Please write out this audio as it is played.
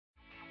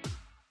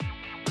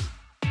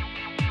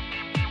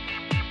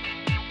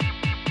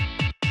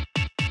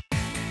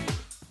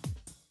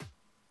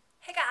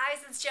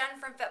It's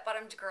Jen from Fit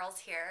Bottomed Girls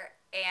here,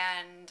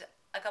 and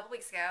a couple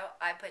weeks ago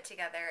I put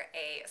together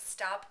a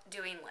stop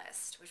doing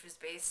list, which was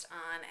based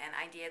on an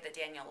idea that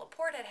Danielle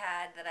Laporte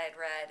had that I had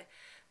read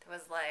that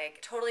was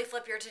like totally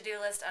flip your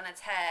to-do list on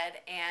its head,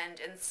 and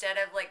instead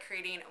of like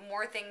creating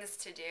more things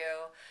to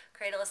do,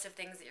 create a list of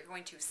things that you're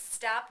going to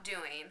stop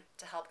doing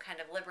to help kind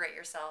of liberate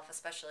yourself,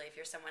 especially if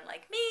you're someone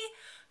like me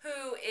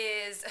who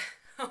is,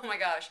 oh my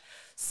gosh,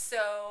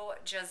 so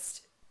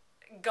just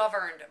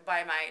governed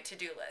by my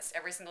to-do list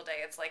every single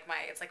day. It's like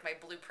my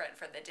blueprint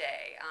for the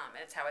day.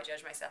 It's how I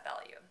judge my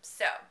self-value.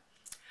 So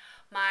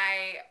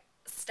my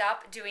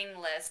stop doing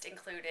list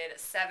included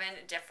 7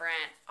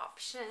 different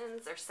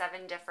options or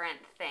 7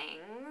 different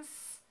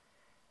things.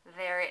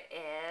 There it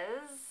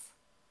is.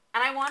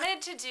 And I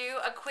wanted to do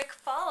a quick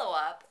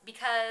follow-up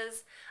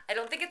because I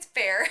don't think it's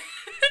fair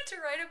to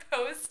write a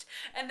post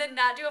and then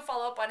not do a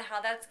follow-up on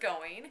how that's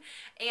going.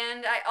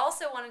 And I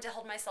also wanted to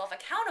hold myself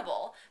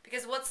accountable,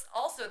 because what's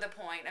also the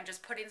point of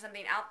just putting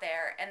something out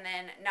there and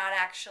then not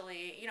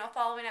actually,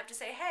 following up to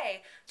say,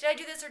 hey, did I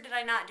do this or did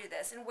I not do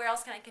this? And where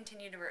else can I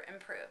continue to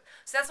improve?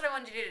 So that's what I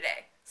wanted to do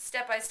today,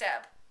 step by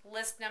step.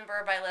 List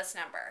number by list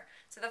number.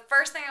 So the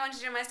first thing I wanted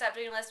to do on my stop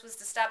doing list was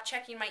to stop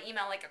checking my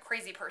email like a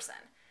crazy person.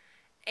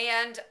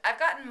 And I've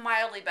gotten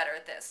mildly better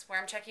at this, where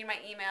I'm checking my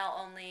email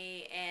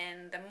only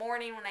in the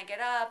morning when I get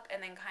up,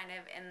 and then kind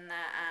of in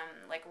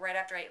the, like right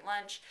after I eat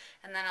lunch,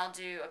 and then I'll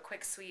do a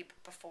quick sweep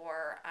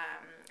before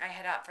I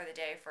head out for the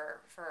day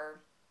for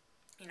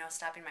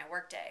stopping my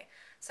work day.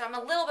 So I'm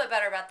a little bit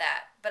better about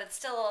that, but it's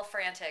still a little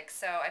frantic,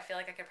 so I feel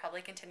like I could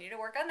probably continue to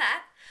work on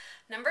that.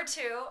 Number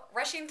 2,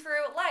 rushing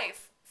through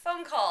life,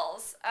 phone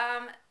calls,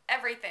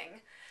 everything.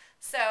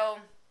 So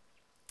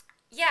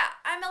yeah,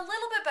 I'm a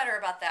little bit better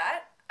about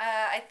that.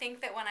 I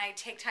think that when I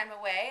take time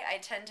away, I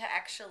tend to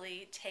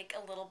actually take a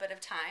little bit of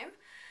time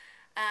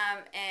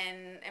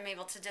and am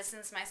able to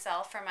distance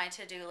myself from my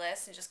to-do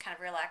list and just kind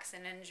of relax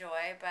and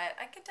enjoy. But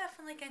I could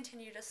definitely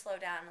continue to slow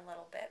down a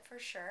little bit for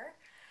sure.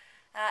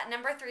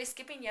 Number 3,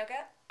 skipping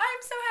yoga.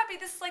 I'm so happy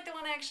this is like the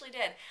one I actually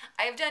did.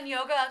 I've done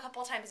yoga a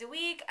couple times a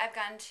week. I've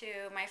gone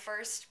to my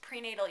first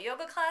prenatal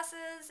yoga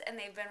classes, and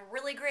they've been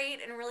really great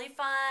and really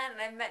fun,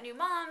 and I've met new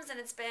moms, and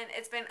it's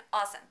been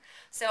awesome.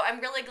 So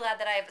I'm really glad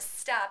that I've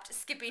stopped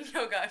skipping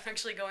yoga. I'm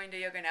actually going to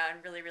yoga now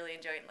and really, really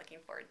enjoying and looking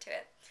forward to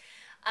it.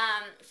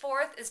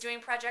 4th is doing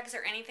projects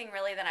or anything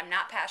really that I'm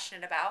not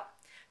passionate about.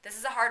 This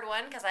is a hard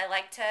one because I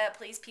like to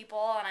please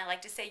people and I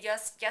like to say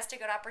yes to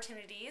good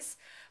opportunities,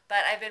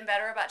 but I've been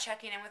better about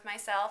checking in with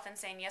myself and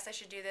saying, yes, I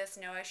should do this,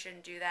 no, I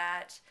shouldn't do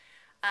that.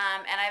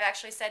 And I've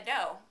actually said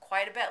no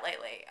quite a bit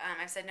lately.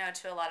 I've said no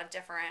to a lot of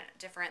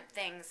different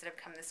things that have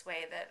come this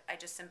way that I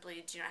just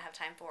simply do not have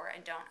time for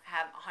and don't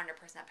have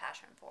 100%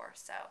 passion for.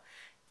 So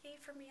yay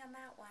for me on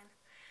that one.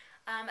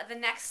 The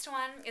next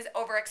one is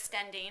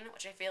overextending,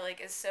 which I feel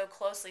like is so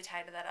closely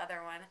tied to that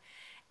other one.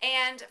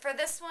 And for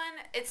this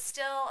one, it's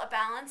still a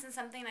balance and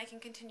something I can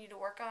continue to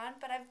work on,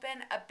 but I've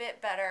been a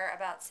bit better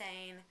about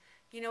saying,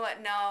 you know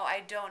what, no,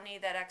 I don't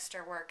need that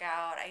extra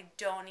workout. I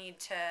don't need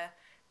to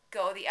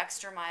go the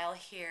extra mile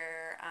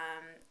here.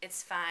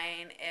 It's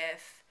fine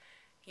if,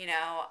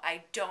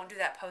 I don't do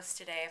that post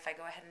today, if I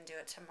go ahead and do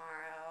it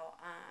tomorrow.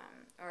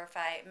 Or if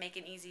I make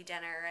an easy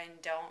dinner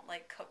and don't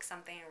cook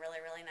something really,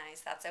 really nice,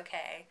 that's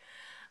okay.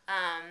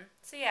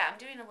 So yeah, I'm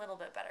doing a little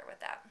bit better with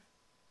that.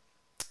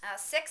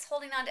 6,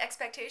 holding on to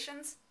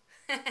expectations.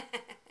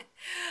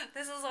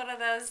 This is one of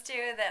those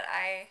too that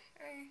I'm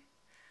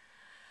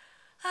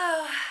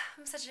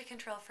such a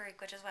control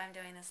freak, which is why I'm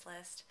doing this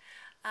list.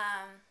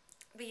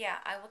 But yeah,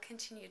 I will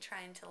continue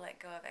trying to let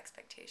go of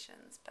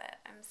expectations, but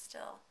I'm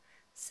still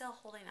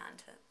holding on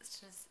to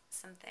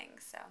some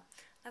things. So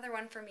another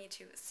one for me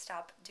to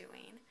stop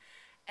doing.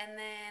 And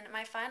then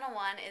my final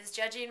one is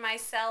judging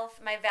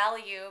myself, my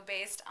value,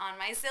 based on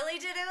my silly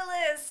to-do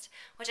list,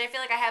 which I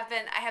feel like I have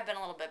been a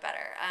little bit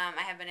better.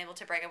 I have been able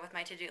to break up with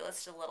my to-do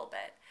list a little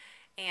bit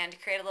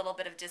and create a little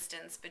bit of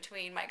distance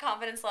between my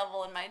confidence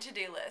level and my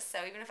to-do list.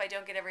 So even if I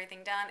don't get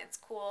everything done, it's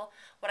cool.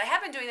 What I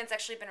have been doing that's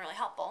actually been really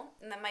helpful,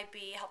 and that might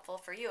be helpful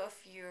for you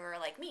if you're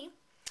like me,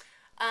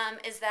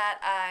 is that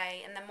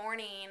I, in the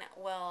morning,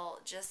 will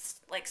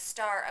just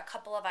start a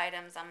couple of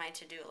items on my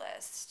to-do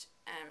list,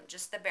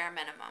 just the bare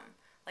minimum.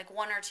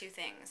 1 or 2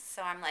 things.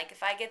 So I'm like,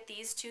 if I get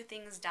these 2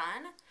 things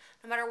done,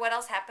 no matter what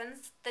else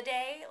happens the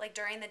day,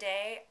 during the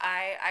day,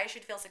 I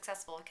should feel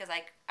successful because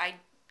I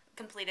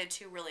completed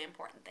 2 really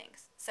important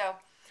things. So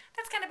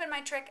that's kind of been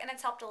my trick, and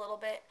it's helped a little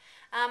bit.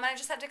 And I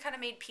just had to kind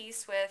of make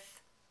peace with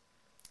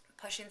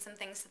pushing some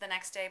things to the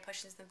next day,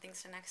 pushing some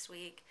things to next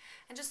week,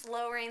 and just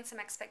lowering some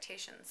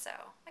expectations. So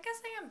I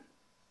guess I am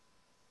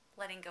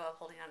letting go of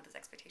holding on to those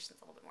expectations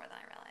a little bit more than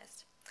I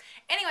realized.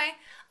 Anyway,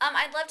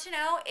 I'd love to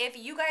know if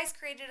you guys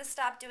created a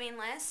stop doing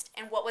list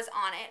and what was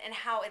on it and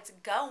how it's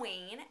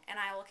going, and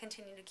I will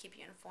continue to keep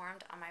you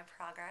informed on my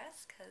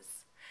progress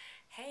because,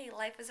 hey,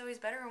 life is always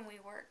better when we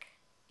work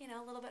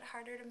a little bit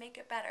harder to make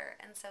it better.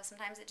 And so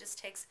sometimes it just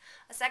takes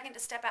a second to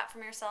step out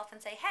from yourself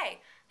and say, hey,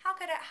 how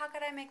could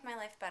I make my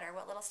life better?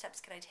 What little steps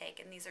could I take?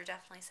 And these are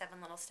definitely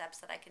 7 little steps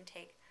that I can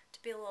take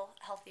to be a little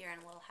healthier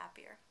and a little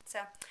happier. So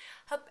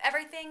hope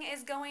everything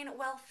is going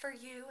well for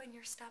you and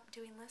your stop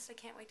doing list. I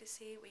can't wait to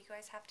see what you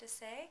guys have to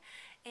say,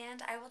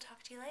 and I will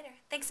talk to you later.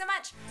 Thanks so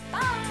much.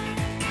 Bye.